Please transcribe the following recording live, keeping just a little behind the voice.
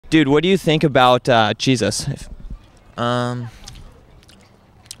Dude, what do you think about Jesus? I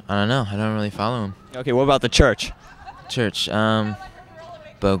don't know. I don't really follow him. Okay, what about the church? Church,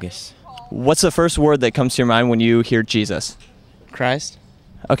 bogus. What's the first word that comes to your mind when you hear Jesus? Christ.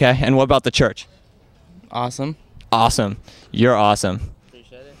 Okay, and what about the church? Awesome. Awesome. You're awesome.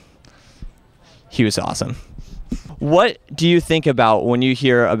 Appreciate it. He was awesome. What do you think about when you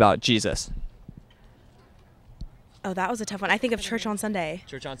hear about Jesus? Oh, that was a tough one. I think of church on Sunday.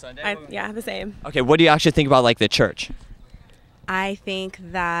 Church on Sunday? Yeah, the same. Okay, what do you actually think about like the church? I think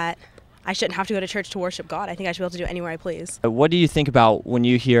that I shouldn't have to go to church to worship God. I think I should be able to do it anywhere I please. What do you think about when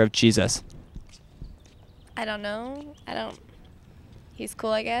you hear of Jesus? I don't know. He's cool,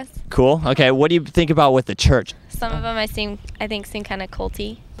 I guess. Cool. Okay, what do you think about with the church? Some of them I think seem kind of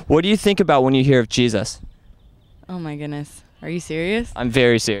culty. What do you think about when you hear of Jesus? Oh my goodness. Are you serious? I'm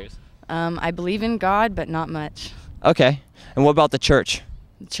very serious. I believe in God, but not much. Okay, and what about the church?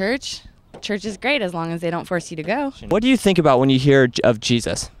 Church? Church is great as long as they don't force you to go. What do you think about when you hear of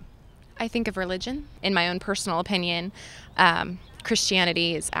Jesus? I think of religion. In my own personal opinion,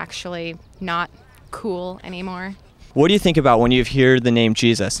 Christianity is actually not cool anymore. What do you think about when you hear the name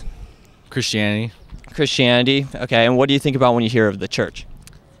Jesus? Christianity. Christianity. Okay, and what do you think about when you hear of the church?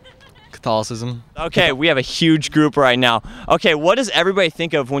 Catholicism. Okay, we have a huge group right now. Okay, what does everybody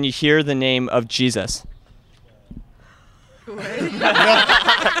think of when you hear the name of Jesus?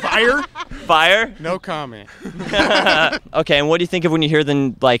 Fire? Fire? No comment. Okay, and what do you think of when you hear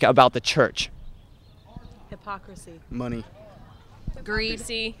about the church? Hypocrisy. Money. Greed.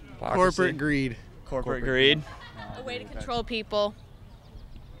 Corporate greed. Corporate greed. A way to control people.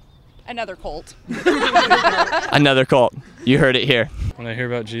 Another cult. Another cult. You heard it here. When I hear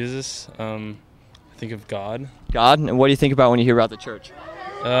about Jesus, I think of God. God? And what do you think about when you hear about the church?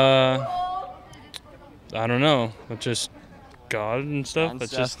 I don't know. Just God and stuff. God and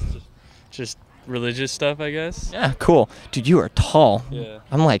It's stuff. just religious stuff, I guess. Yeah, cool. Dude, you are tall. Yeah.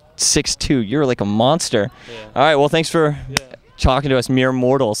 I'm like 6'2". You're like a monster. Yeah. All right, well, thanks for talking to us mere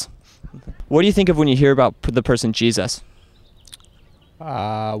mortals. What do you think of when you hear about the person Jesus?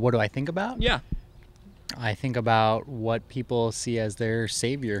 What do I think about? Yeah. I think about what people see as their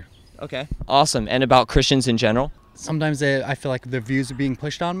savior. Okay. Awesome. And about Christians in general? Sometimes I feel like their views are being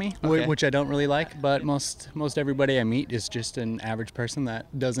pushed on me, Okay. which I don't really like, but most everybody I meet is just an average person that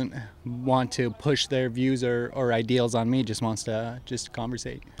doesn't want to push their views or ideals on me, just wants to just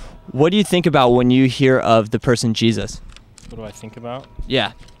conversate. What do you think about when you hear of the person Jesus? What do I think about?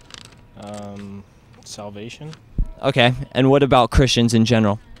 Yeah. Salvation. Okay. And what about Christians in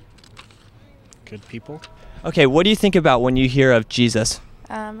general? Good people. Okay, what do you think about when you hear of Jesus?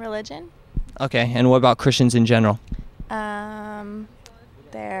 Religion. Okay, and what about Christians in general?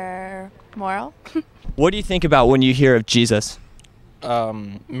 They're moral. What do you think about when you hear of Jesus?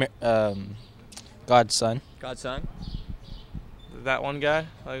 God's son. God's son. That one guy,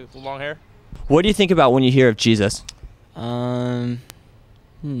 like long hair. What do you think about when you hear of Jesus? I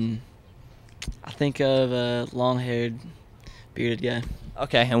think of a long-haired, bearded guy.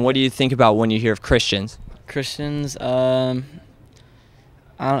 Okay, and what do you think about when you hear of Christians? Christians, I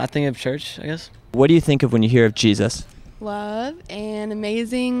think of church, I guess. What do you think of when you hear of Jesus? Love and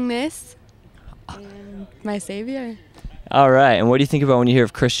amazingness and my savior. All right, and what do you think about when you hear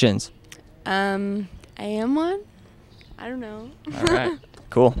of Christians? I am one. I don't know. All right,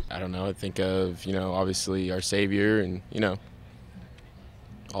 cool. I don't know. I think of, obviously our Savior and,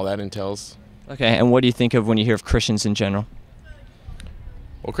 all that entails. Okay, and what do you think of when you hear of Christians in general?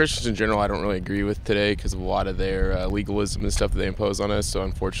 Well, Christians in general I don't really agree with today because of a lot of their legalism and stuff that they impose on us. So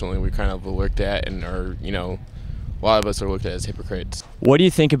unfortunately we kind of looked at and are, a lot of us are looked at as hypocrites. What do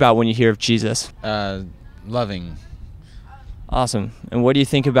you think about when you hear of Jesus? Loving. Awesome. And what do you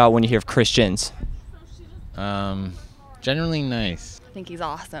think about when you hear of Christians? Generally nice. I think he's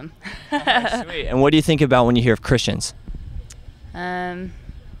awesome. Sweet. And what do you think about when you hear of Christians? I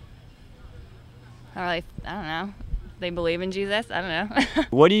don't know. They believe in Jesus? I don't know.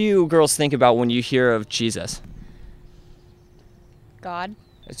 What do you girls think about when you hear of Jesus? God.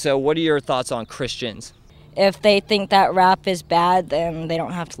 So what are your thoughts on Christians? If they think that rap is bad, then they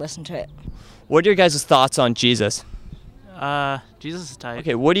don't have to listen to it. What are your guys' thoughts on Jesus? Jesus is tight.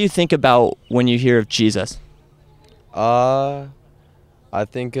 Okay, what do you think about when you hear of Jesus? I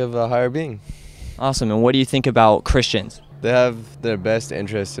think of a higher being. Awesome. And what do you think about Christians? They have their best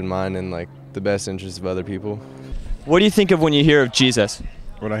interests in mind and the best interests of other people. What do you think of when you hear of Jesus?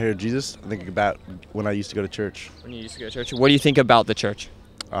 When I hear Jesus, I think about when I used to go to church. When you used to go to church? What do you think about the church?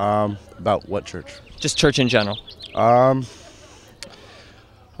 About what church? Just church in general. Kind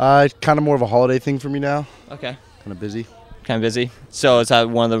of more of a holiday thing for me now. Okay. Kind of busy. Kind of busy. So is that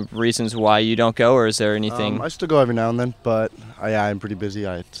one of the reasons why you don't go, or is there anything? I still go every now and then, but I'm pretty busy.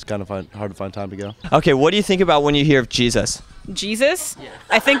 It's kind of hard to find time to go. Okay, what do you think about when you hear of Jesus? Jesus?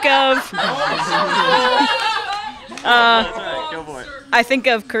 I think of Go for it. I think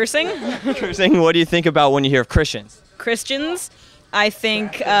of cursing. Cursing. What do you think about when you hear of Christians? Christians. I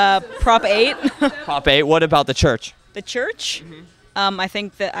think Prop 8. Prop 8. What about the church? The church. I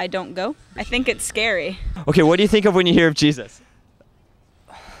think that I don't go. I think it's scary. Okay, what do you think of when you hear of Jesus?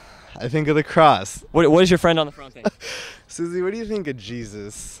 I think of the cross. What does your friend on the front think? Susie, what do you think of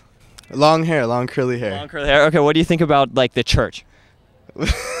Jesus? Long hair, long curly hair. Long curly hair. Okay, what do you think about like the church?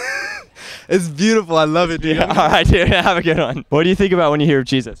 It's beautiful. I love it, dude. Yeah, all right, dude. Have a good one. What do you think about when you hear of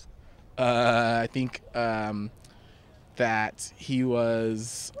Jesus? I think that he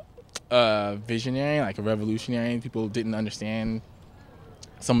was a visionary, like a revolutionary. People didn't understand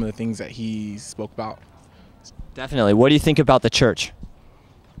some of the things that he spoke about. Definitely. What do you think about the church?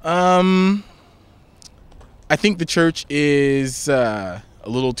 I think the church is a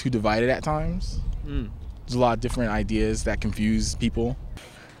little too divided at times. There's a lot of different ideas that confuse people.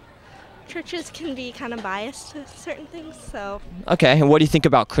 Churches can be kind of biased to certain things, so. Okay, and what do you think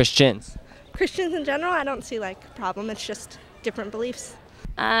about Christians? Christians in general, I don't see like a problem. It's just different beliefs.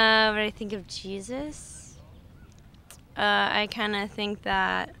 When I think of Jesus, I kind of think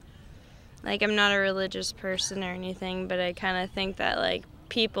that, like, I'm not a religious person or anything, but I kind of think that, like,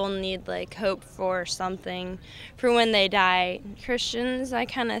 people need, like, hope for something for when they die. Christians, I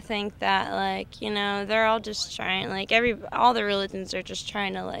kind of think that, like, you know, they're all just trying, like, all the religions are just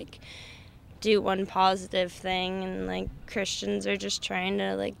trying to, like, do one positive thing, and like Christians are just trying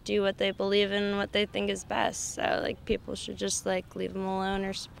to like do what they believe in and what they think is best. So like people should just like leave them alone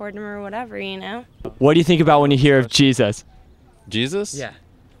or support them or whatever, you know. What do you think about when you hear of Jesus? Jesus? Yeah.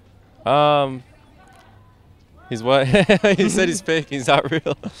 He's what? He said he's fake. He's not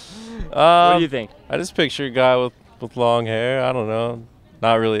real. What do you think? I just picture a guy with long hair. I don't know.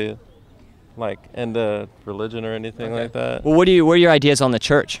 Not really like into religion or anything like that. Well, what are your ideas on the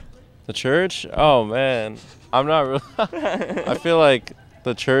church? The church? Oh man, I'm not really. I feel like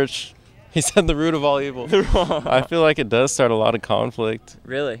the church. He said the root of all evil. I feel like it does start a lot of conflict.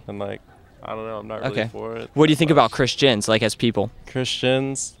 Really? And like, I don't know. I'm not really for it. What do you think about Christians, like as people?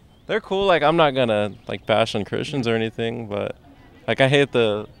 Christians, they're cool. Like I'm not gonna like bash on Christians or anything, but like I hate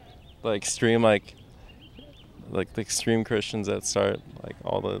the extreme the extreme Christians that start like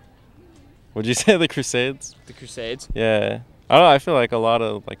all the. Would you say the Crusades? The Crusades? Yeah. I don't know, I feel like a lot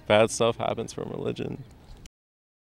of like bad stuff happens from religion.